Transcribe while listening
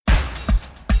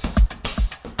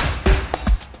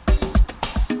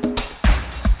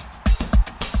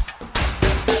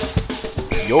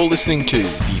You're listening to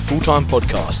the Full-Time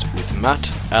Podcast with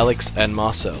Matt, Alex, and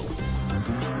Marcel.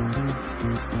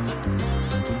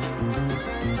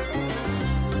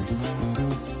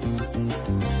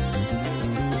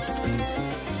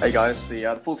 Hey guys,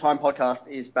 the Full-Time Podcast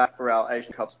is back for our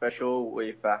Asian Cup special.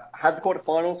 We've had the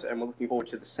quarterfinals and we're looking forward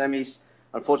to the semis.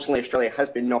 Unfortunately, Australia has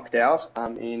been knocked out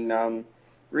in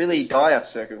really dire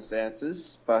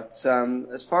circumstances. But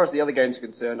as far as the other games are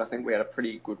concerned, I think we had a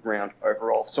pretty good round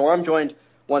overall. So I'm joined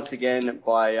once again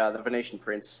by the Venetian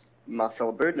Prince,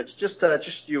 Marcel Abud, and it's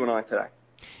just you and I today.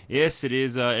 Yes, it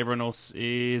is. Everyone else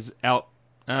is out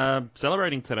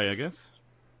celebrating today, I guess.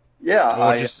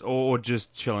 Yeah, or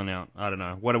just chilling out. I don't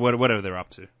know. Whatever they're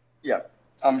up to. Yeah,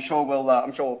 I'm sure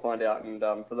we'll find out. And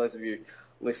for those of you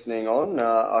listening on,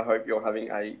 I hope you're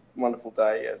having a wonderful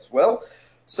day as well.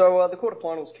 So the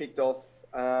quarterfinals kicked off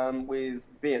with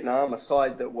Vietnam, a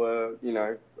side that were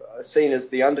seen as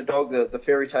the underdog, the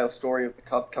fairy tale story of the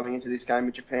Cup coming into this game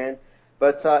with Japan.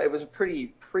 But it was a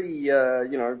pretty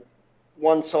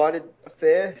one-sided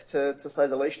affair to say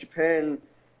the least. Japan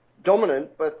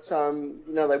dominant, but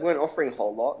they weren't offering a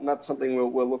whole lot, and that's something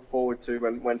we'll look forward to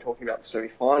when talking about the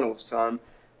semi-finals.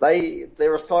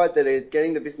 They're a side that are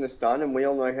getting the business done, and we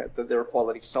all know that they're a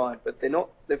quality side, but they've not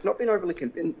been overly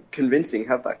convincing,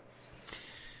 have they?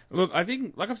 Look, I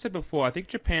think, like I've said before, I think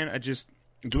Japan are just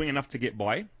doing enough to get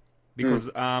by, because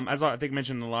as I think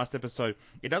mentioned in the last episode,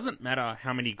 it doesn't matter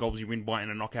how many goals you win by in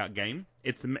a knockout game.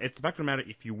 It's the fact of the matter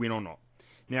if you win or not.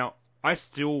 Now, I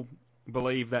still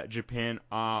believe that Japan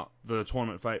are the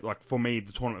tournament for me,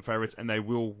 the tournament favorites, and they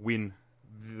will win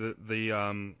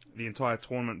the entire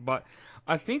tournament. But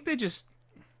I think they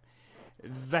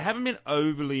haven't been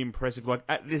overly impressive. Like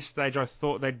at this stage, I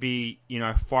thought they'd be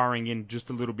firing in just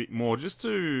a little bit more, just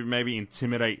to maybe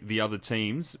intimidate the other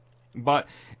teams. But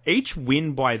each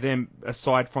win by them,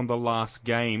 aside from the last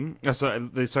game,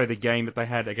 the game that they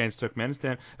had against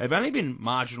Turkmenistan, they've only been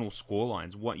marginal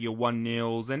scorelines. Your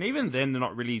 1-0s, and even then they're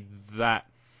not really that,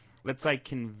 let's say,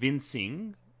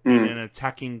 convincing in an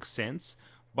attacking sense.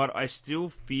 But I still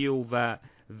feel that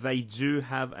they do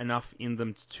have enough in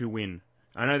them to win.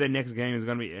 I know their next game is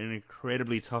going to be an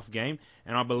incredibly tough game,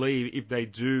 and I believe if they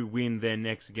do win their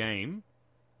next game,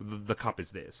 the cup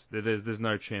is theirs. There's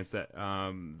no chance that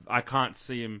I can't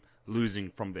see him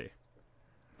losing from there.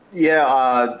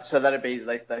 Yeah, so that'd be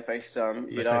they face face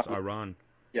Iran.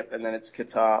 Yep, and then it's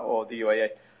Qatar or the UAE.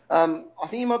 I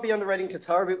think you might be underrating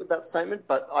Qatar a bit with that statement,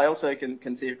 but I also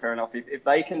can see it fair enough. If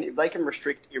they can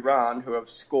restrict Iran, who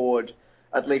have scored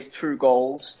at least 2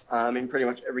 goals in pretty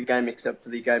much every game except for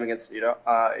the game against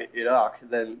Iraq,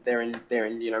 then they're in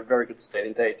very good state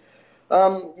indeed.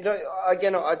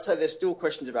 Again, I'd say there's still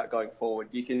questions about going forward.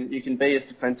 You can be as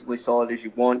defensively solid as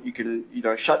you want. You can,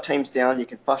 shut teams down. You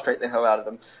can frustrate the hell out of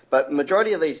them. But the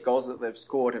majority of these goals that they've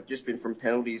scored have just been from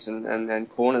penalties and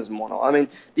corners and whatnot. I mean,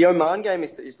 the Oman game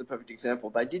is the perfect example.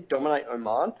 They did dominate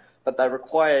Oman, but they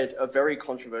required a very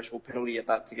controversial penalty at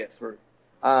that to get through.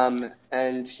 I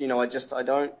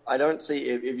don't see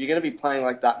if you're going to be playing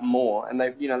like that more, and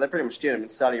they pretty much did them in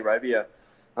Saudi Arabia.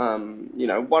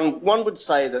 One would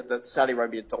say that Saudi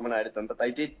Arabia dominated them, but they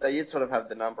did sort of have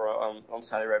the number on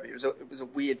Saudi Arabia. It was a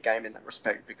weird game in that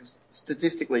respect, because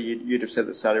statistically you'd have said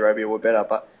that Saudi Arabia were better.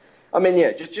 But I mean,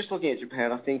 yeah, just looking at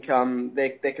Japan, I think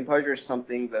their composure is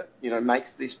something that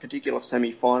makes this particular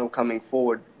semi-final coming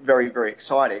forward very, very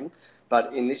exciting.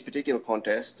 But in this particular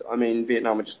contest, I mean,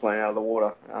 Vietnam are just blown out of the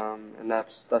water, and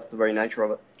that's the very nature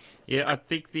of it. Yeah, I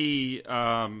think the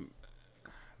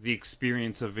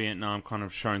experience of Vietnam kind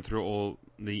of shown through, all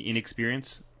the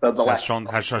inexperience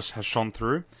has shone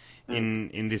through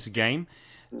in this game.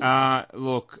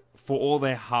 Look, for all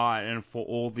their heart and for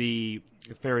all the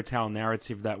fairy tale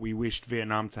narrative that we wished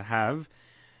Vietnam to have,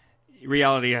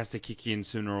 reality has to kick in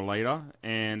sooner or later.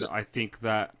 And I think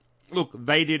that, look,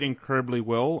 they did incredibly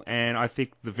well, and I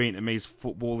think the Vietnamese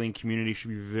footballing community should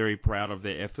be very proud of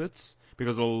their efforts,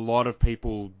 because a lot of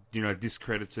people,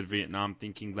 discredited Vietnam,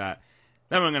 thinking that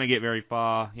they weren't going to get very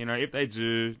far. If they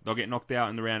do, they'll get knocked out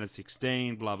in the round of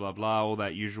 16, blah, blah, blah, all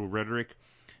that usual rhetoric.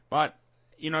 But,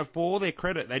 for all their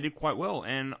credit, they did quite well.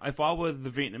 And if I were the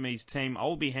Vietnamese team, I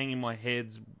would be hanging my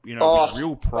heads, with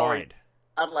real pride.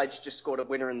 Adelaide's just scored a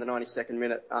winner in the 92nd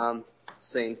minute.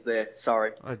 Scenes there,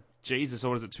 sorry. Oh, Jesus,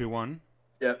 what is it, 2-1?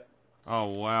 Yep.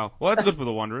 Oh, wow. Well, that's good for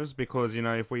the Wanderers, because,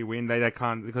 if we win, they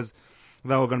can't, because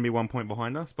they were going to be 1 point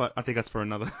behind us, but I think that's for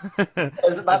another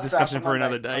discussion for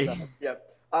another day. Yeah.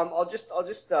 I'll just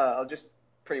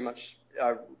pretty much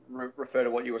refer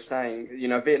to what you were saying.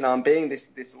 Vietnam being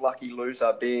this lucky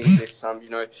loser, being this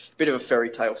bit of a fairy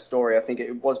tale story. I think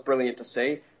it was brilliant to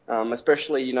see,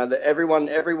 especially that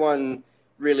everyone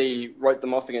really wrote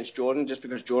them off against Jordan just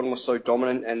because Jordan was so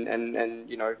dominant and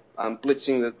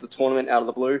blitzing the tournament out of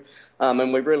the blue.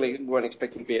 And we really weren't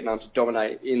expecting Vietnam to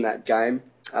dominate in that game.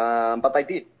 But they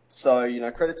did. So,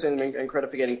 credit to them and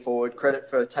credit for getting forward. Credit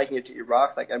for taking it to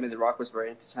Iraq. That game in Iraq was very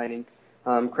entertaining.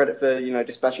 Credit for,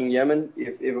 dispatching Yemen,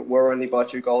 if it were only by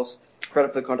 2 goals.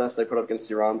 Credit for the contest they put up against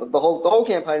Iran. But the whole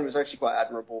campaign was actually quite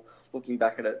admirable looking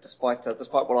back at it, despite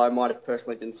what I might have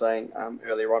personally been saying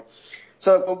earlier on.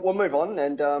 So we'll move on.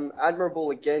 And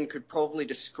admirable, again, could probably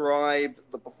describe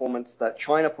the performance that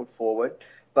China put forward.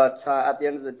 But at the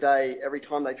end of the day, every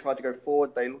time they tried to go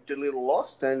forward, they looked a little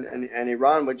lost, and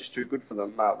Iran were just too good for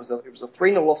them. It was a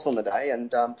 3-0 loss on the day,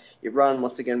 and Iran,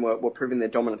 once again, were proving their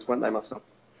dominance, weren't they, Marcel?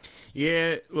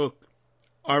 Yeah, look,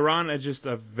 Iran are just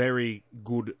a very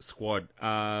good squad.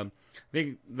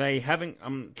 They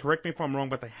haven't, correct me if I'm wrong,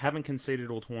 but they haven't conceded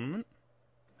all tournament.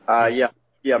 Yeah,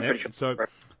 I'm pretty sure. So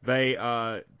they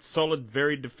are solid,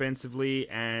 very defensively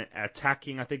and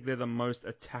attacking. I think they're the most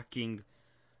attacking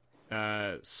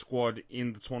squad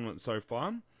in the tournament so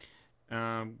far.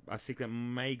 I think that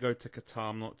may go to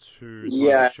Qatar. I'm not too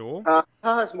sure. Qatar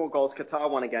has more goals.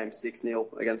 Qatar won a game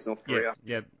 6-0 against North Korea.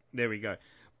 Yeah, there we go.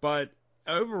 But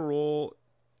overall,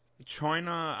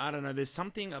 China, I don't know, there's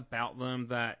something about them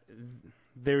that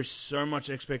there's so much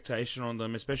expectation on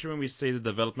them, especially when we see the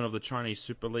development of the Chinese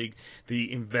Super League,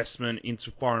 the investment into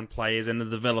foreign players, and the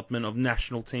development of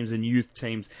national teams and youth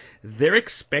teams. They're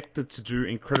expected to do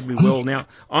incredibly well. Now,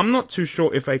 I'm not too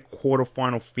sure if a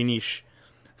quarterfinal finish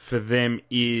for them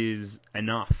is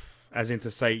enough, as in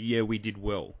to say, yeah, we did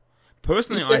well.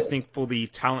 Personally, I think for the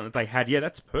talent that they had, yeah,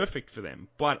 that's perfect for them.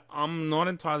 But I'm not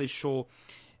entirely sure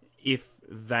if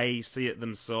they see it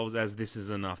themselves as this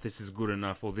is enough, this is good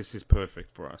enough, or this is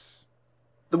perfect for us.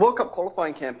 The World Cup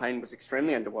qualifying campaign was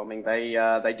extremely underwhelming.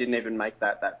 They didn't even make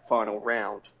that final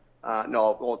round.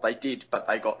 They did, but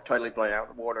they got totally blown out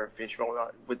of the water and finished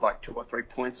with like 2 or 3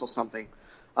 points or something.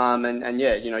 Given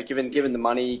the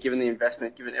money, given the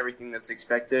investment, given everything that's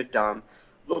expected,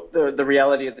 look, the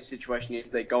reality of the situation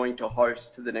is they're going to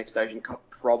host the next Asian Cup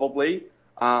probably.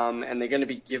 And they're going to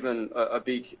be given a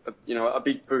big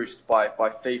boost by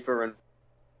FIFA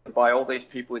and by all these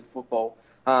people in football.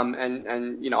 I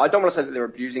don't want to say that they're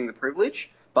abusing the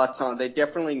privilege, but they're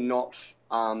definitely not.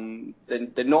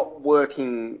 They're not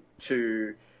working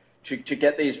to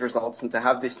get these results and to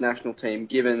have this national team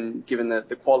given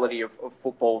the quality of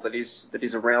football that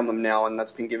is around them now and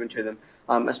that's been given to them,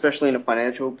 especially in a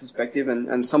financial perspective.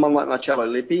 And someone like Marcello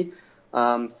Lippi.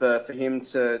 For him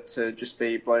to just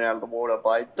be blown out of the water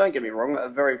by, don't get me wrong, a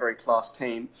very, very class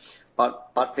team,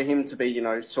 but for him to be, to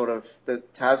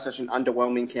have such an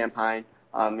underwhelming campaign,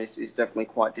 is definitely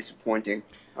quite disappointing.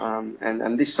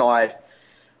 And this side,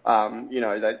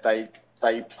 they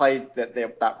played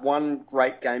that one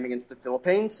great game against the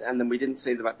Philippines, and then we didn't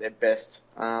see them at their best,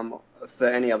 for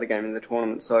any other game in the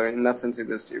tournament. So in that sense, it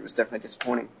was definitely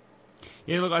disappointing.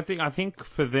 Yeah, look, I think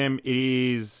for them it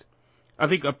is. I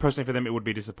think personally for them it would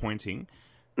be disappointing,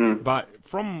 but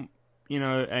from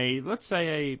let's say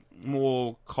a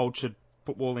more cultured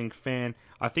footballing fan,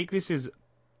 I think this is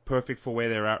perfect for where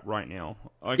they're at right now.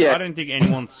 I don't think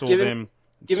anyone saw them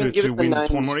to win the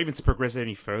tournament or even to progress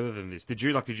any further than this. Did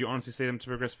you honestly see them to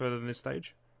progress further than this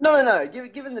stage? No.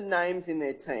 Given the names in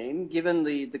their team, given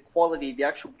the quality,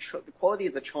 the quality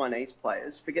of the Chinese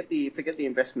players, forget the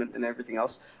investment and everything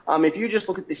else. If you just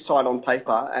look at this side on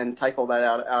paper and take all that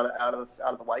out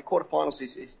of the way, quarterfinals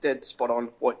is dead spot on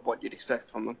what you'd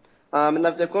expect from them. And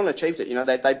they've gone and achieved it.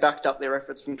 They backed up their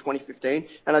efforts from 2015,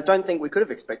 and I don't think we could have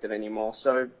expected any more.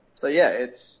 So yeah,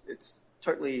 it's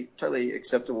totally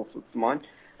acceptable for mine.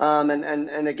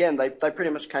 And again, they pretty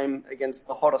much came against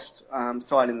the hottest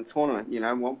side in the tournament.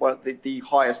 The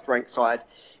highest ranked side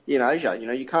in Asia.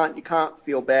 You can't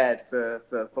feel bad for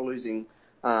losing.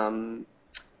 To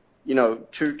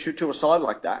a side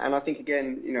like that. And I think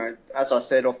again, as I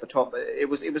said off the top, it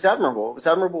was admirable. It was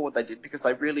admirable what they did because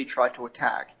they really tried to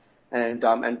attack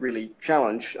and really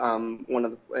challenge one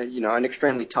of the an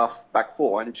extremely tough back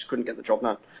four and just couldn't get the job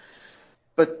done.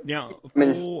 But now,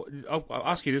 I'll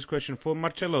ask you this question. For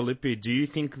Marcello Lippi, do you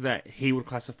think that he would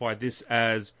classify this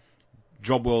as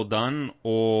job well done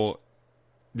or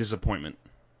disappointment?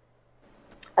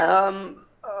 I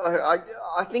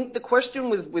think the question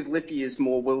with Lippi is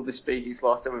more, will this be his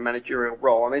last ever managerial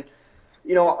role? I mean,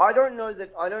 I don't know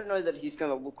that he's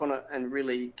going to look on it and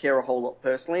really care a whole lot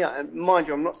personally. And mind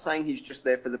you, I'm not saying he's just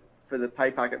there for the pay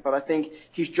packet, but I think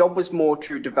his job was more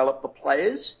to develop the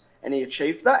players. And he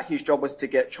achieved that. His job was to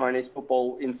get Chinese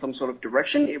football in some sort of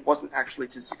direction. It wasn't actually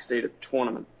to succeed at the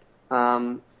tournament.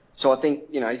 So I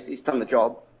think, he's done the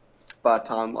job.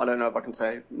 But I don't know if I can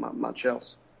say much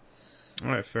else.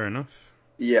 All right, fair enough.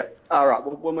 Yeah. All right.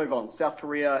 We'll move on. South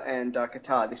Korea and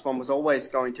Qatar. This one was always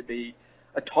going to be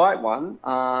a tight one.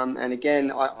 And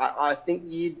again, I think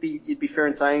you'd be fair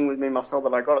in saying with me, Marcel,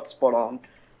 that I got it spot on.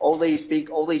 All these big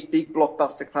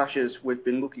blockbuster clashes we've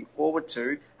been looking forward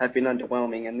to have been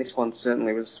underwhelming, and this one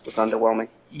certainly was underwhelming.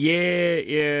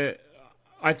 Yeah.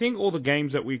 I think all the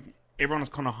games that everyone was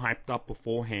kind of hyped up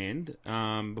beforehand,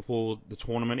 before the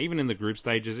tournament, even in the group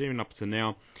stages, even up to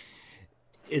now,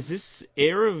 is this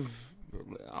air of,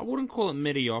 I wouldn't call it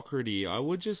mediocrity. I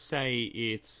would just say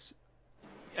it's,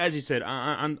 as you said,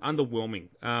 underwhelming.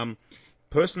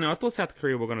 Personally, I thought South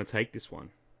Korea were going to take this one.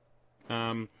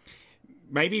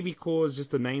 Maybe because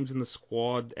just the names in the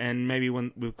squad, and maybe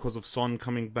because of Son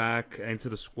coming back into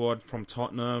the squad from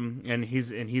Tottenham and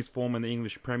his form in the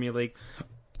English Premier League.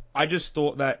 I just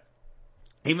thought that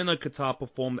even though Qatar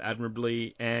performed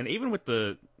admirably, and even with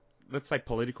the, let's say,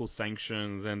 political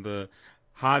sanctions and the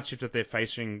hardship that they're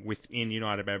facing within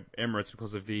United Arab Emirates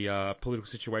because of the political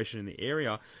situation in the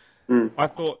area, I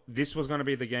thought this was going to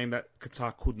be the game that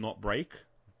Qatar could not break.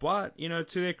 But, to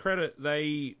their credit,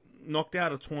 they knocked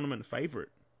out a tournament favourite.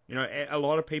 A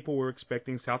lot of people were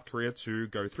expecting South Korea to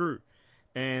go through.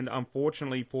 And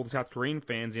unfortunately for the South Korean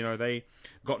fans, they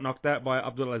got knocked out by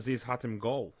Abdulaziz Hatem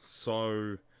goal.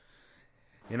 So,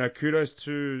 kudos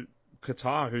to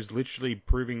Qatar, who's literally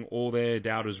proving all their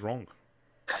doubters wrong.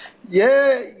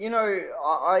 Yeah,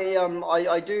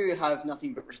 I do have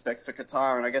nothing but respect for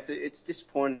Qatar, and I guess it's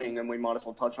disappointing, and we might as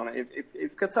well touch on it.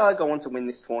 If Qatar go on to win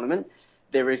this tournament,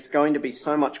 there is going to be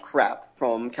so much crap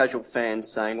from casual fans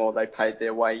saying, "Oh, they paid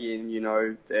their way in."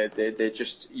 They're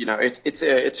just,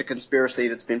 it's a conspiracy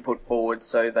that's been put forward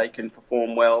so they can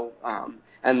perform well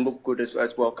and look good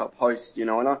as World Cup hosts. And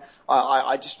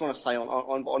I just want to say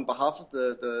on behalf of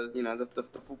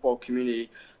the football community,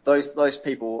 those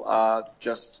people are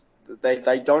just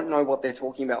they don't know what they're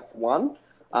talking about for one.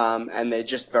 And they're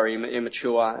just very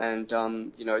immature, and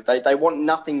they want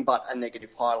nothing but a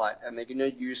negative highlight, and they're going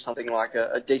to use something like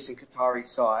a decent Qatari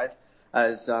side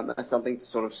as something to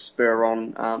sort of spur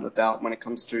on about when it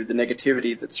comes to the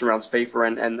negativity that surrounds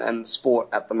FIFA and the sport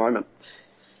at the moment.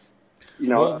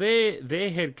 Well, their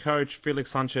head coach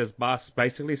Felix Sanchez-Bas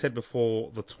basically said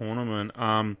before the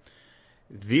tournament,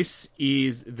 this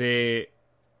is their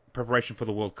preparation for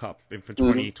the World Cup for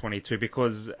 2022,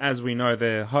 because as we know,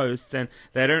 they're hosts and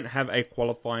they don't have a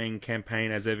qualifying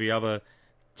campaign as every other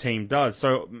team does.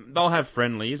 So they'll have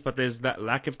friendlies, but there's that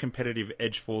lack of competitive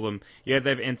edge for them. Yeah,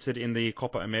 they've entered in the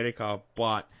Copa America,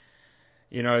 but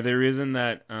there isn't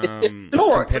that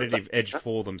competitive edge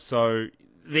for them. So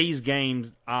these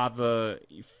games are the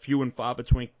few and far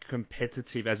between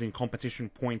competitive, as in competition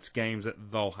points games, that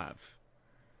they'll have.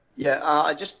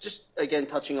 Yeah, just again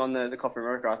touching on the Copa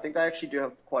America, I think they actually do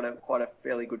have quite a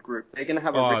fairly good group. They're going to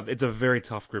have it's a very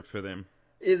tough group for them.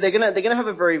 They're gonna have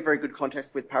a very, very good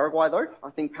contest with Paraguay, though. I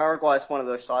think Paraguay is one of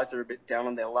those sides that are a bit down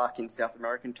on their luck in South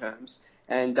American terms,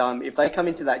 and if they come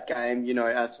into that game,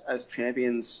 as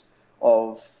champions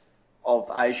of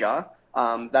Asia,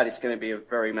 that is going to be a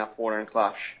very mouthwatering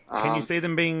clash. Can you see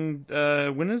them being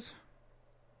winners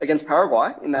against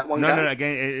Paraguay in that one game? No,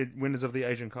 again, winners of the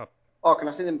Asian Cup. Oh, can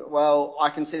I see them? Well, I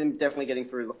can see them definitely getting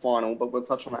through the final, but we'll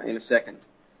touch on that in a second.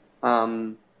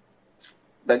 But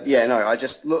yeah, no,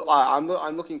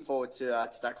 I'm looking forward to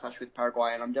that clash with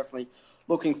Paraguay, and I'm definitely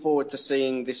looking forward to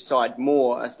seeing this side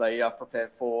more as they prepare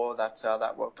for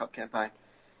that World Cup campaign.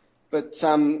 But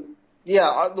I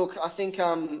think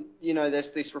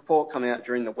there's this report coming out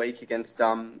during the week against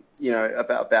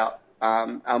about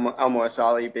Almo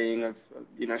Ali being of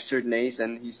Sudanese,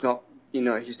 and he's not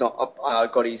got his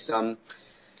Qatari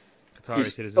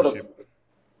citizenship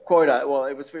quota. Well,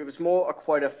 it was more a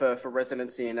quota for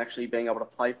residency and actually being able to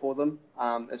play for them,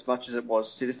 as much as it was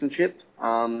citizenship.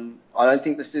 I don't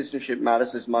think the citizenship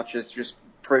matters as much as just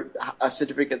a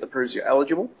certificate that proves you're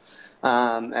eligible.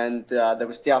 And there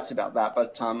was doubts about that,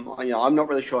 but I'm not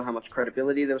really sure how much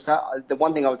credibility there was. The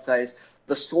one thing I would say is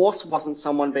the source wasn't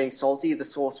someone being salty. The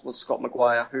source was Scott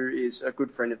Maguire, who is a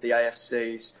good friend of the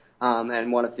AFC's.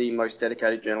 And one of the most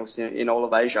dedicated journalists in all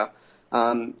of Asia.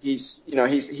 He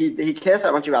cares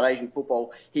so much about Asian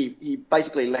football. He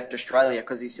basically left Australia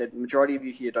because he said the majority of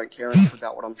you here don't care enough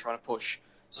about what I'm trying to push.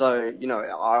 So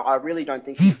I really don't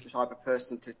think he's the type of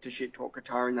person to shit talk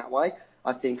Qatar in that way.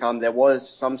 I think there was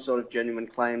some sort of genuine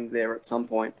claim there at some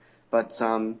point, but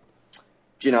I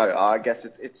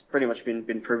guess it's pretty much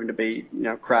been proven to be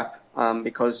crap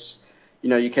because.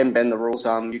 You can bend the rules.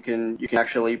 You can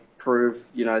actually prove,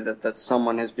 that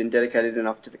someone has been dedicated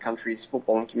enough to the country's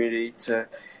footballing community to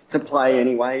play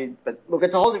anyway. But look,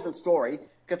 it's a whole different story.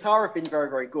 Qatar have been very,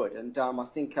 very good, and I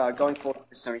think going forward to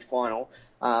the semi-final,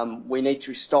 we need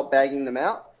to stop bagging them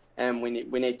out, and we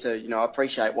need to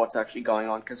appreciate what's actually going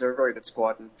on, because they're a very good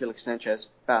squad. And Felix Sanchez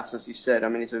Bass, as you said, I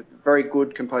mean, he's a very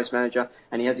good composed manager,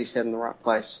 and he has his head in the right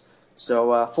place.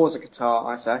 So Forza Qatar,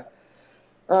 I say.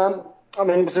 I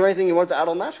mean, was there anything you wanted to add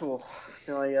on that, or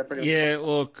did I pretty much? Yeah,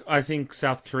 look, I think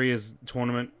South Korea's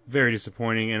tournament very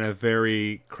disappointing and a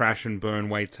very crash and burn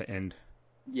way to end.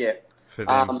 Yeah. For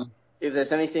them. If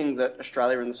there's anything that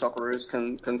Australia and the Socceroos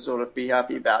can sort of be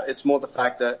happy about, it's more the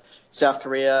fact that South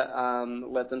Korea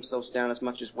let themselves down as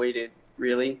much as we did,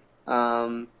 really.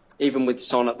 Even with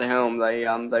Son at the helm,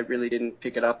 they really didn't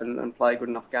pick it up and play a good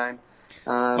enough game.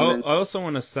 I also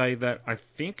want to say that I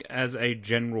think as a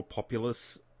general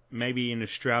populace, maybe in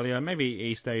Australia, maybe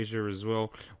East Asia as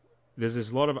well, there's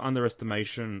this lot of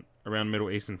underestimation around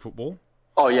Middle Eastern football.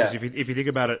 Oh, yeah. If you think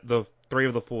about it, the 3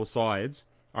 of the 4 sides,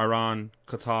 Iran,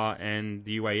 Qatar, and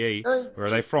the UAE, where are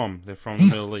they from? They're from the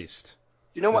Middle East.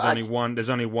 You know what? There's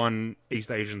only one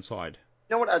East Asian side.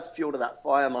 You know what adds fuel to that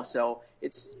fire, Marcel?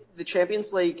 It's the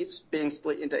Champions League being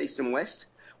split into East and West.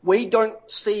 We don't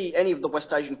see any of the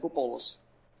West Asian footballers.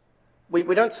 We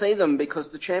don't see them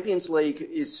because the Champions League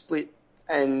is split,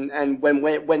 and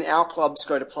when our clubs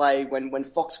go to play, when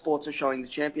Fox Sports are showing the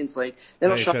Champions League, they're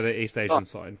not showing the East Asian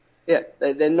side. Yeah,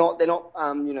 they're not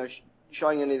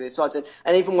showing any of their sides.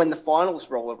 And even when the finals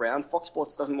roll around, Fox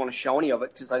Sports doesn't want to show any of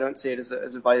it because they don't see it as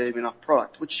a valuable enough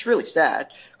product, which is really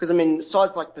sad. Because, I mean,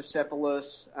 sides like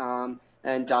Persepolis and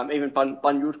even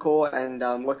Banyurkor and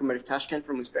Lokomotiv Tashkent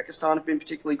from Uzbekistan have been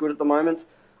particularly good at the moment.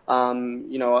 I'm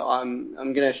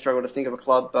going to struggle to think of a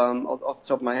club off the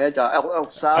top of my head. Al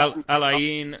Saad, Al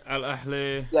Ain, Al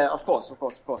Ahli. Yeah, of course.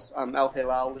 Al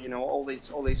Hilal, all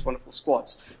these wonderful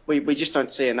squads. We just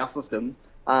don't see enough of them.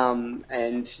 And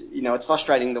it's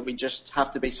frustrating that we just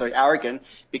have to be so arrogant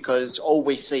because all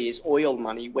we see is oil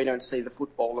money. We don't see the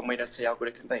football, and we don't see how good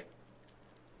it can be.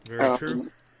 Very true.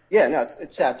 Yeah, no,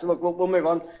 it's sad. So look, we'll move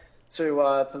on to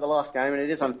the last game, and it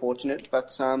is unfortunate, but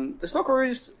the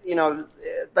Socceroos,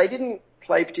 they didn't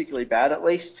play particularly bad. At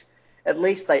least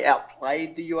they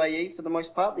outplayed the UAE for the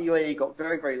most part. The UAE got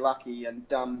very, very lucky, and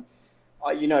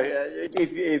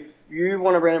if you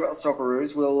want to rant about the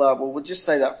Socceroos, we'll just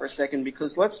say that for a second,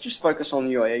 because let's just focus on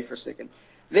the UAE for a second.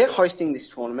 They're hosting this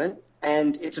tournament,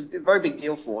 and it's a very big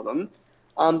deal for them.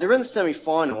 They're in the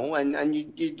semi-final, and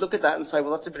you look at that and say, well,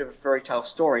 that's a bit of a fairy tale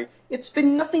story. It's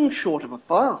been nothing short of a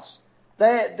farce.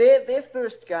 Their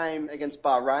first game against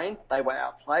Bahrain, they were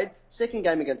outplayed. Second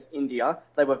game against India,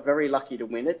 they were very lucky to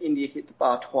win it. India hit the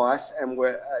bar twice, and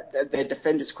their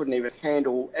defenders couldn't even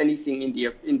handle anything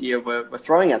India were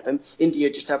throwing at them.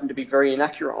 India just happened to be very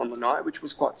inaccurate on the night, which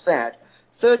was quite sad.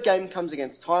 Third game comes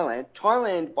against Thailand.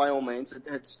 Thailand, by all means,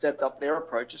 had stepped up their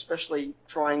approach, especially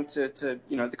trying to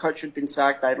the coach had been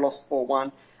sacked, they had lost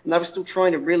 4-1, and they were still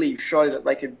trying to really show that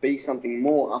they could be something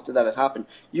more after that had happened.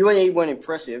 UAE weren't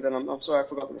impressive, and I'm sorry I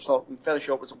forgot the result. I'm fairly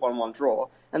sure it was a 1-1 draw,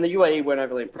 and the UAE weren't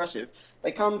overly impressive.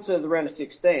 They come to the round of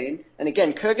 16, and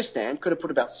again, Kyrgyzstan could have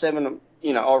put about 7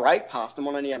 or 8 past them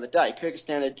on any other day.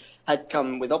 Kyrgyzstan had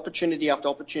come with opportunity after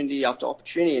opportunity after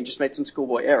opportunity and just made some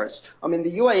schoolboy errors. I mean,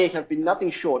 the UAE have been nothing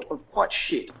short of quite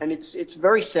shit, and it's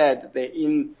very sad that they're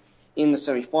in the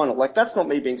semi-final. Like, that's not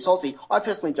me being salty. I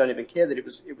personally don't even care that it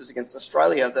was against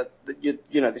Australia that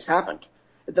this happened.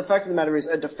 The fact of the matter is,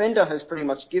 a defender has pretty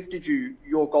much gifted you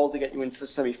your goal to get you into the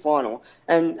semi-final,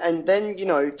 and then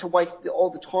to waste all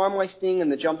the time wasting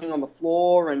and the jumping on the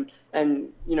floor, and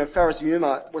Faraz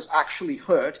Yuma was actually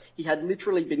hurt. He had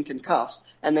literally been concussed,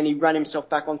 and then he ran himself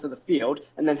back onto the field,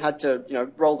 and then had to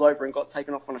rolled over and got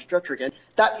taken off on a stretcher again.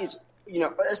 That is,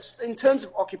 in terms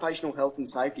of occupational health and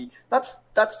safety,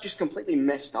 that's just completely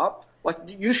messed up. Like,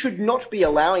 you should not be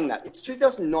allowing that. It's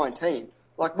 2019.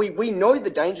 Like, we know the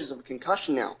dangers of a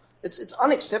concussion now. It's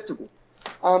unacceptable.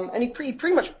 And he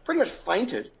pretty much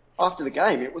fainted after the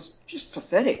game. It was just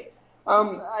pathetic.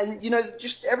 And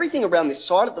just everything around this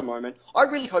side at the moment. I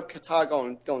really hope Qatar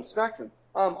go and smack them.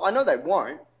 I know they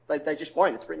won't. They just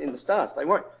won't. It's written in the stars. They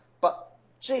won't. But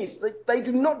geez, they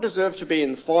do not deserve to be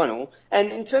in the final.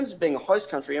 And in terms of being a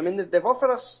host country, I mean, they've offered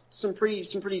us some pretty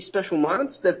special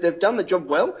moments. They've done the job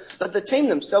well, but the team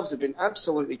themselves have been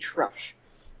absolutely trash.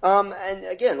 And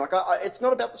again, it's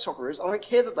not about the Socceroos. I don't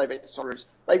care that they beat the Socceroos.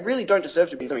 They really don't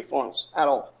deserve to be in semi-finals at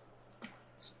all.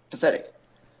 It's pathetic.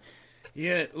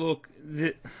 Yeah, look,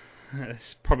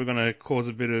 it's probably going to cause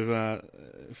a bit of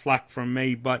flack from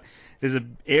me, but there's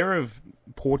an air of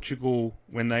Portugal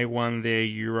when they won their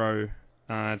Euro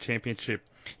championship.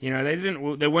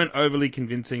 They weren't overly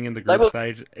convincing in the group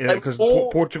stage because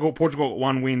Portugal got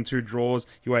 1 win, 2 draws.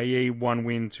 UAE 1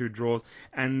 win, 2 draws,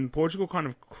 and Portugal kind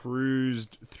of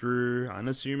cruised through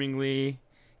unassumingly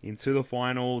into the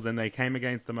finals, and they came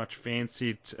against a much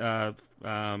fancied team.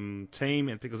 I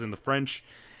think it was in the French,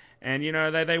 and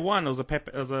they won. It was I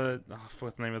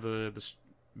forgot the name of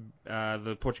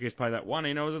the Portuguese player that won.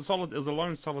 It was a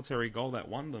lone solitary goal that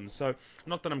won them. So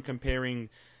not that I'm comparing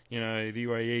the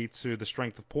UAE to the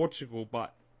strength of Portugal,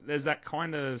 but there's that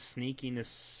kind of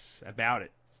sneakiness about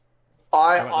it.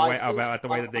 About the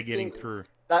way that they're getting through.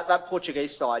 That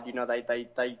Portuguese side,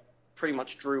 they pretty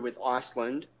much drew with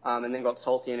Iceland, and then got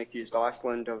salty and accused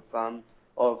Iceland of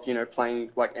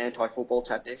playing like anti-football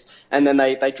tactics, and then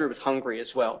they drew with Hungary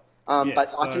as well.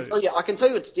 But so, I can tell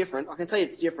you it's different. Because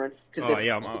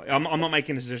I'm not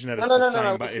making a decision that it's the same,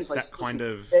 no, but it's that kind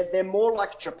of. They're more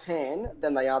like Japan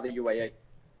than they are the UAE.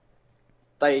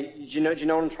 Do you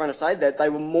know what I'm trying to say? That they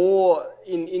were more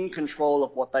in control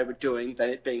of what they were doing than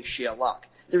it being sheer luck.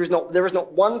 There is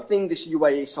not one thing this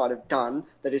UAE side have done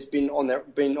that has been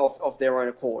of their own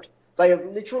accord. They have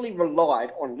literally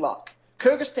relied on luck.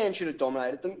 Kyrgyzstan should have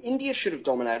dominated them. India should have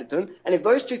dominated them. And if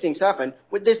those two things happen,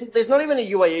 there's not even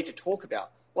a UAE to talk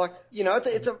about. Like,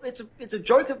 it's a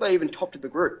joke that they even topped the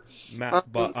group.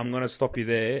 Matt, but I'm going to stop you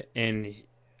there. And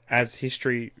as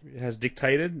history has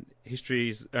dictated, history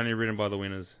is only written by the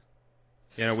winners.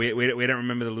 We don't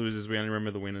remember the losers. We only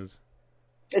remember the winners.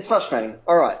 It's frustrating.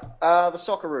 All right. The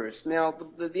Socceroos. Now,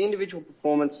 the individual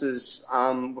performances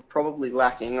were probably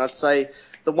lacking. I'd say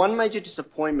the one major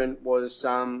disappointment was,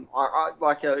 again,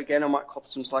 I might cop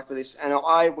some slack for this, and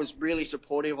I was really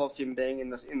supportive of him being in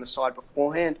the side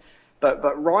beforehand,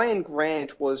 but Ryan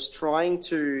Grant was trying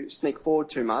to sneak forward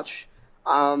too much.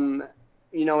 And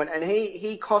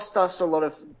he cost us a lot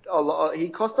of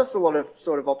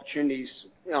sort of opportunities,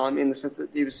 in the sense that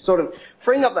he was sort of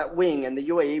freeing up that wing, and the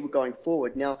UAE were going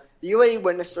forward. Now, the UAE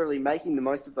weren't necessarily making the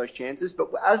most of those chances, but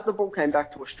as the ball came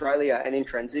back to Australia and in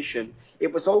transition,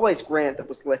 it was always Grant that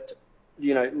was left,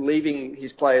 leaving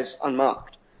his players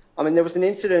unmarked. I mean, there was an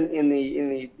incident in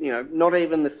the not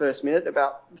even the first minute,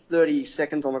 about 30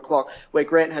 seconds on the clock, where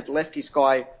Grant had left his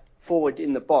guy forward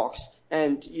in the box,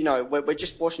 and we're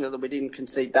just fortunate that we didn't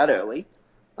concede that early.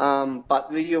 But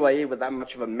the UAE were that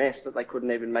much of a mess that they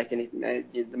couldn't even make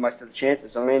the most of the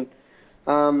chances. I mean,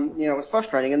 it was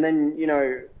frustrating. And then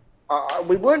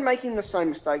we weren't making the same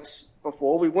mistakes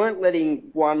before. We weren't letting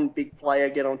one big player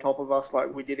get on top of us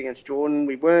like we did against Jordan.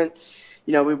 We weren't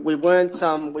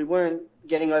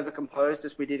getting overcomposed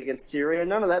as we did against Syria.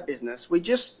 None of that business. We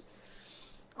just.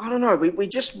 I don't know. We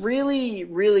just really,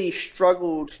 really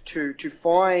struggled to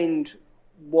find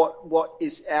what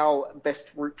is our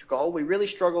best route to goal. We really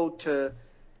struggled to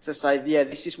say,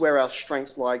 this is where our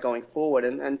strengths lie going forward.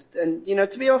 And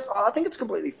to be honest, I think it's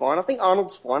completely fine. I think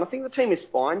Arnold's fine. I think the team is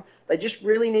fine. They just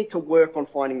really need to work on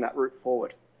finding that route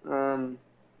forward.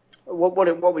 What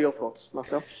were your thoughts,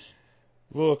 Marcel?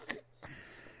 Look,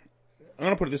 I'm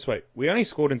going to put it this way. We only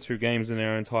scored in 2 games in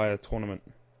our entire tournament.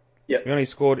 Yep. We only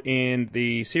scored in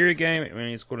the Syria game, and we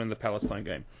only scored in the Palestine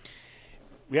game.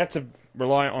 We had to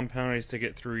rely on penalties to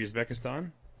get through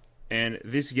Uzbekistan, and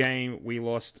this game we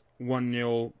lost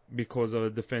 1-0 because of a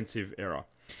defensive error.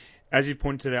 As you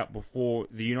pointed out before,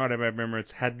 the United Arab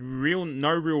Emirates had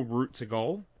no real route to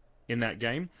goal in that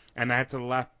game, and they had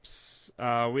to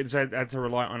had to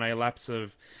rely on a lapse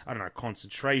of,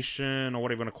 concentration or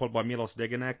whatever you want to call it, by Milos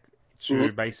Degenek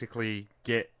to basically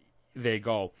get their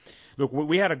goal. Look,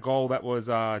 we had a goal that was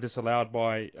disallowed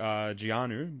by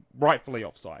Gianu, rightfully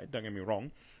offside, don't get me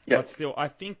wrong. Yep. But still, I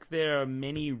think there are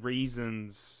many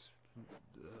reasons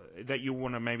that you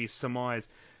want to maybe surmise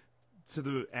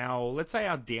to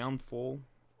our downfall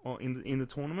in the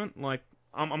tournament. Like,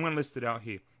 I'm going to list it out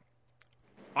here.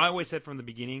 I always said from the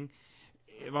beginning,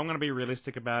 if I'm going to be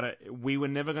realistic about it, we were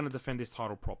never going to defend this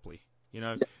title properly.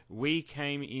 We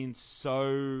came in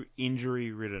so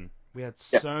injury-ridden. We had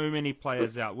so many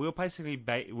players out. We were basically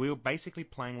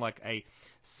playing like a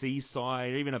C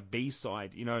side, even a B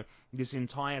side. This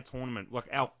entire tournament, like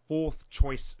our 4th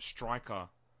choice striker,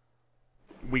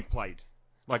 we played.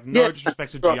 Like, no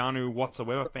disrespect to Gianu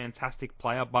whatsoever, fantastic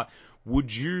player, but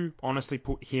would you honestly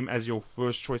put him as your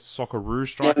first choice Socceroo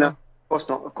striker? Yeah,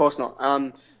 no, of course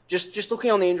not. Just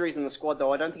looking on the injuries in the squad,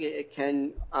 though, I don't think it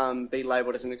can be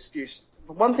labelled as an excuse.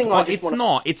 One thing it's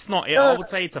not. I would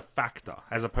say it's a factor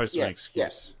as opposed to an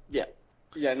excuse. Yeah.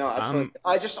 Yeah, no, absolutely.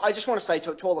 I just want to say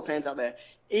to all the fans out there,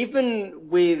 even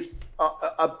with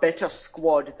a better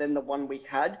squad than the one we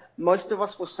had, most of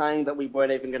us were saying that we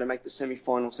weren't even going to make the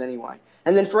semi-finals anyway.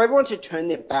 And then for everyone to turn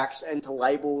their backs and to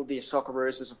label the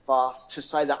Socceroos as a farce, to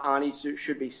say that Arnie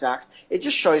should be sacked, it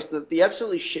just shows that the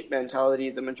absolutely shit mentality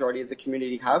the majority of the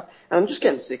community have. And I'm just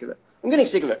getting sick of it. I'm getting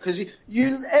sick of it because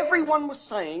everyone was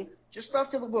saying just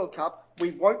after the World Cup,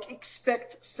 we won't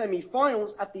expect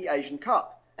semi-finals at the Asian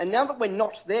Cup. And now that we're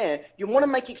not there, you want to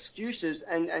make excuses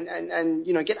and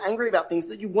get angry about things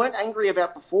that you weren't angry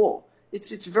about before.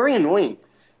 It's very annoying.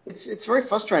 It's very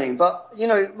frustrating. But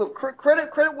look,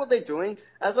 credit what they're doing.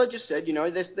 As I just said,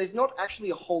 there's not actually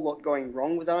a whole lot going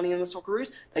wrong with Arnie and the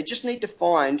Socceroos. They just need to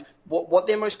find what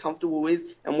they're most comfortable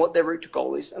with and what their route to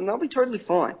goal is, and they'll be totally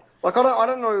fine. Like I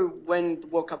don't know when the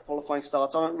World Cup qualifying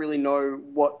starts. I don't really know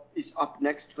what is up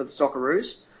next for the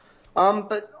Socceroos.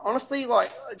 But honestly,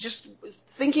 just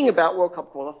thinking about World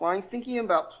Cup qualifying, thinking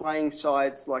about playing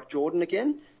sides like Jordan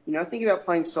again, thinking about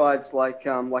playing sides like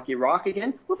Iraq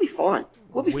again, we'll be fine.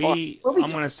 We'll be fine.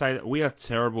 I'm going to say that we are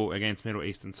terrible against Middle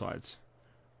Eastern sides.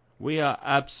 We are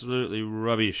absolutely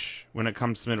rubbish when it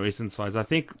comes to Middle Eastern sides. I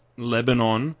think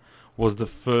Lebanon was the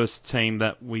first team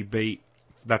that we beat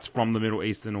that's from the Middle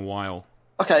East in a while.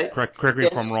 Okay. Correct me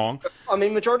if I'm wrong. I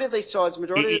mean, majority of these sides, when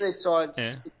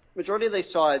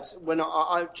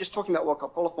I'm just talking about World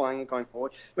Cup qualifying and going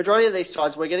forward, majority of these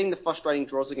sides we're getting the frustrating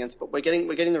draws against, but we're getting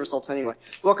the results anyway.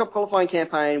 World Cup qualifying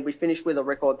campaign, we finished with a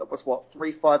record that was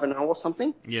 3-5-0 or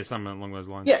something. Yeah, something along those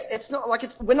lines. Yeah, it's not like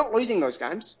we're not losing those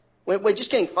games. We're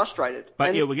just getting frustrated.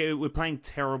 But we're playing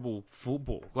terrible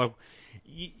football. Like,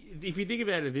 if you think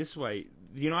about it this way,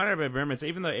 the United Arab Emirates,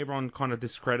 even though everyone kind of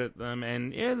discredit them,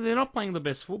 and they're not playing the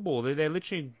best football. They're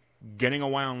literally getting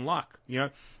away on luck.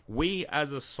 We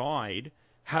as a side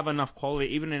have enough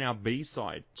quality, even in our B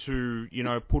side, to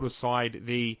put aside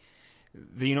the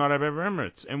United Arab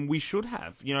Emirates, and we should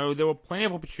have. There were plenty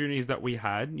of opportunities that we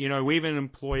had. We even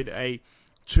employed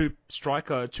two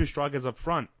strikers up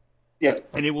front. Yeah,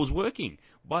 and it was working,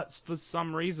 but for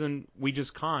some reason we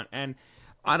just can't. And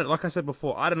like I said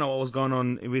before, I don't know what was going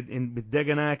on with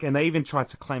Degenak, and they even tried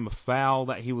to claim a foul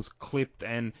that he was clipped,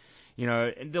 and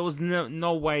there was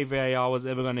no way VAR was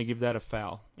ever going to give that a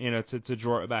foul, to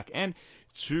draw it back. And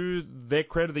to their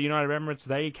credit, the United Emirates,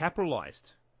 they capitalized.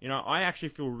 I actually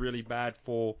feel really bad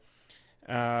for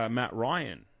Matt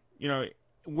Ryan.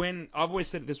 When I've always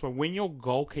said it this way, when your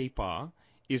goalkeeper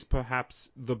is perhaps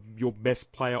your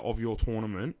best player of your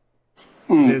tournament,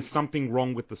 there's something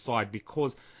wrong with the side,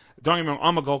 because don't get me wrong,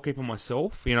 I'm a goalkeeper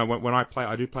myself. When I play,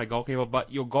 I do play goalkeeper,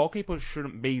 but your goalkeeper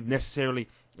shouldn't be necessarily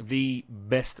the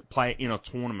best player in a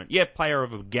tournament. Yeah, player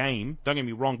of a game, don't get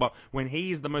me wrong, but when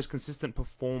he is the most consistent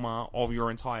performer of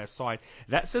your entire side,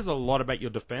 that says a lot about your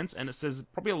defense, and it says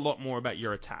probably a lot more about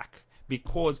your attack,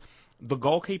 because the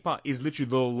goalkeeper is literally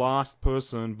the last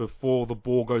person before the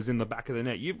ball goes in the back of the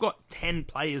net. You've got 10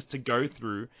 players to go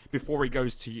through before it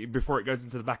goes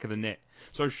into the back of the net.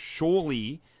 So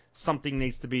surely something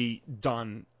needs to be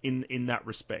done in that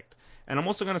respect. And I'm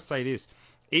also going to say this,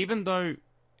 even though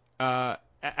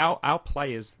our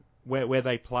players, where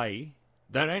they play,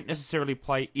 they don't necessarily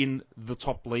play in the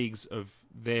top leagues of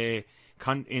their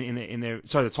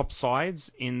the top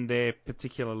sides in their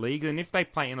particular league. And if they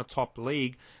play in a top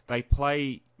league, they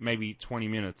play maybe 20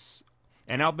 minutes.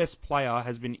 And our best player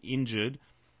has been injured.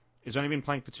 He's only been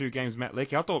playing for 2 games, Matt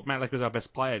Leckie. I thought Matt Leckie was our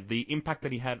best player. The impact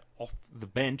that he had off the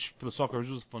bench for the Socceroos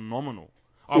was phenomenal.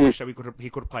 I wish that he could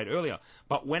have played earlier.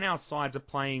 But when our sides are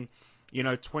playing,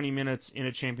 20 minutes in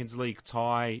a Champions League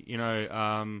tie,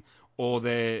 or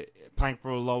they're playing for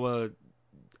a lower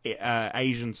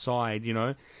Asian side,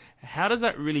 how does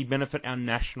that really benefit our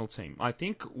national team? I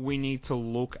think we need to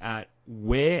look at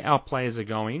where our players are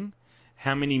going,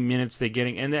 how many minutes they're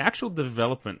getting, and their actual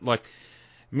development. Like,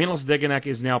 Milos Degenak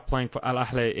is now playing for Al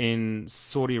Ahly in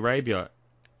Saudi Arabia,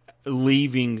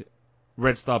 leaving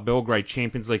Red Star Belgrade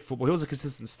Champions League football. He was a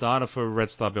consistent starter for Red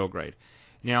Star Belgrade.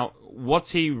 Now, what's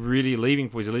he really leaving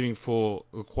for? Is he leaving for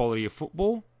the quality of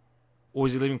football, or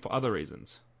is he leaving for other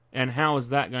reasons? And how is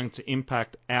that going to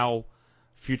impact our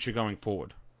future going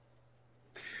forward?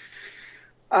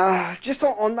 Just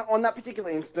on that particular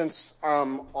instance,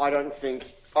 I don't think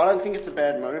it's a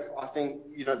bad move. I think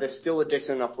there's still a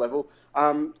decent enough level.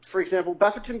 For example,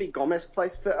 Bafétimbi Gomez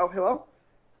plays for Al Hilal.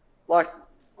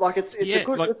 It's a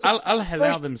good. Like Al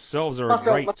Hilal themselves are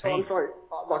Marcel, a great team. I'm sorry.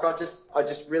 I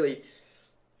just really.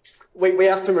 We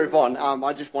have to move on.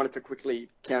 I just wanted to quickly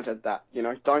counter that.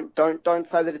 Don't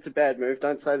say that it's a bad move.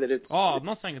 Don't say that it's. Oh, I'm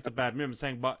not saying it's a bad move. I'm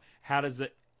saying, but how does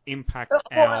it impact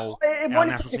It our won't national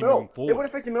affect team him at all. moving It forward. won't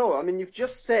affect him at all. I mean, you've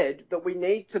just said that we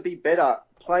need to be better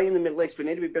playing in the Middle East. We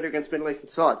need to be better against Middle Eastern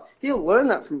sides. He'll learn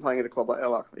that from playing at a club like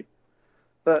Al Ahly.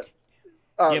 But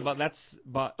But that's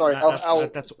sorry,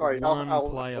 that's sorry, one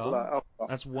player. I'll-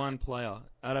 That's one player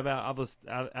out of our other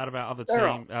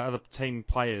Fair other team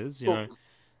players. You Look,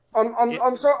 know,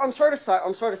 I'm sorry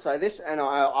to say this, and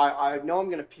I know I'm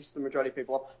going to piss the majority of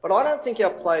people off, but I don't think our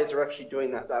players are actually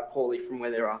doing that poorly from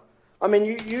where they are. I mean,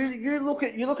 you look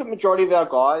at majority of our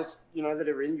guys, you know, that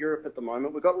are in Europe at the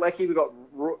moment. We've got Lecky, we've got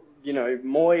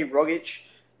Moy, Rogic,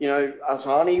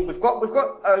 Arnie. We've got a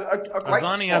great.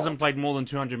 Azani hasn't played more than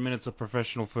 200 minutes of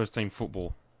professional first team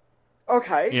football.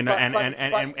 Okay, You know, but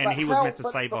and he was how- meant to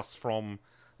save us from,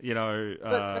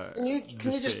 But can you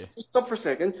despair. just stop for a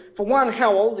second? For one,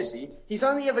 how old is he? He's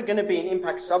only ever going to be an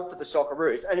impact sub for the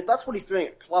Socceroos, and if that's what he's doing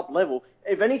at club level,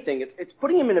 if anything, it's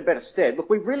putting him in a better stead. Look,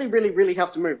 we really, really, really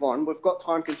have to move on. We've got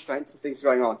time constraints and things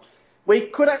going on. We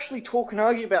could actually talk and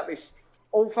argue about this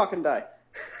all fucking day.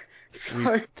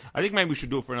 I think maybe we should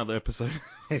do it for another episode.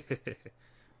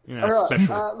 All right.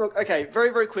 Special. Look, okay,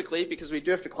 very, very quickly, because we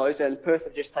do have to close, and Perth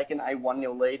have just taken a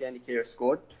 1-0 lead. Andy Keir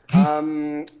scored.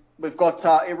 We've got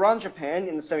Iran-Japan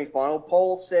in the semi-final.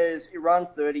 Paul says Iran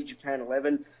 30, Japan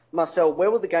 11. Marcel,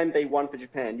 where will the game be won for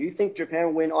Japan? Do you think Japan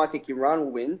will win? I think Iran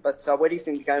will win. But where do you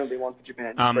think the game will be won for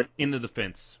Japan? In the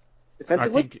defence.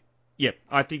 Defensively?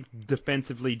 I think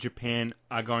defensively Japan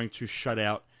are going to shut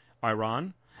out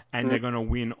Iran, and they're going to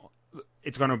win.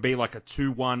 It's going to be like a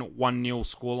 2-1, 1-0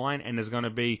 scoreline, and there's going to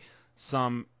be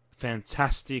some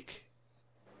fantastic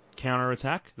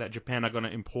counter-attack that Japan are going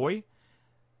to employ,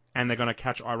 and they're going to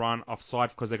catch Iran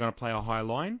offside because they're going to play a high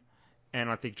line,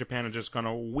 and I think Japan are just going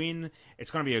to win.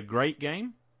 It's going to be a great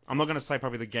game. I'm not going to say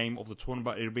probably the game of the tournament,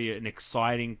 but it'll be an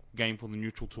exciting game for the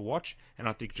neutral to watch, and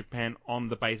I think Japan, on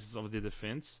the basis of their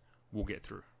defence, will get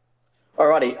through.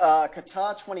 Alrighty.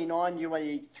 Qatar 29,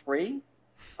 UAE 3.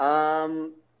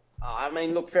 I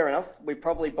mean, look, fair enough. We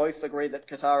probably both agree that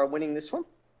Qatar are winning this one.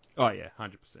 Oh, yeah,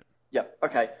 100%. Yep,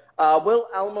 okay. Will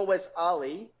Almawes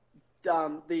Ali,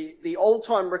 the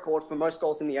all-time record for most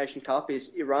goals in the Asian Cup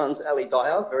is Iran's Ali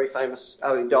Daya, very famous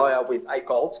Ali Daya with 8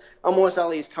 goals. Almawes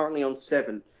Ali is currently on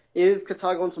 7. If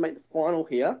Qatar go on to make the final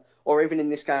here, or even in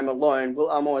this game alone, will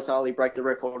Almawes Ali break the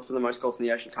record for the most goals in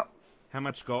the Asian Cup? How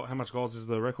much goals is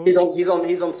the record? He's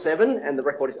on 7, and the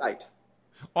record is 8.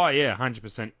 Oh yeah,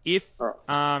 100%. If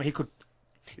he could,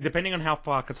 depending on how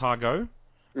far Qatar go,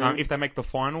 if they make the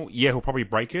final, yeah, he'll probably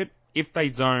break it. If they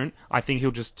don't, I think he'll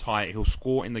just tie it. He'll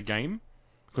score in the game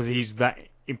because he's that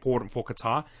important for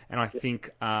Qatar, and I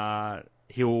think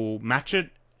he'll match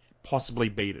it, possibly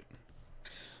beat it.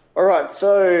 All right,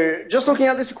 so just looking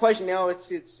at this equation now,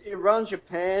 it's Iran,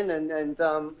 Japan, and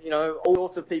all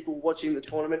sorts of people watching the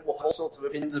tournament will have all sorts of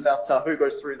opinions about who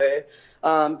goes through there.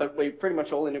 But we're pretty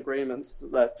much all in agreement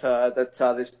that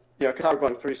this Qatar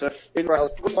going through. So it's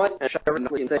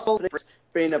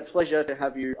been a pleasure to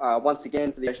have you once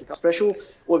again for the Asian Cup special.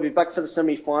 We'll be back for the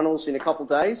semi-finals in a couple of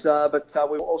days, but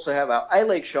we will also have our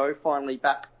A-League show finally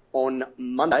back on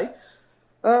Monday.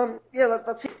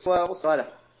 That's it. So we'll see you later.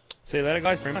 See you later,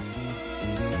 guys. Very much.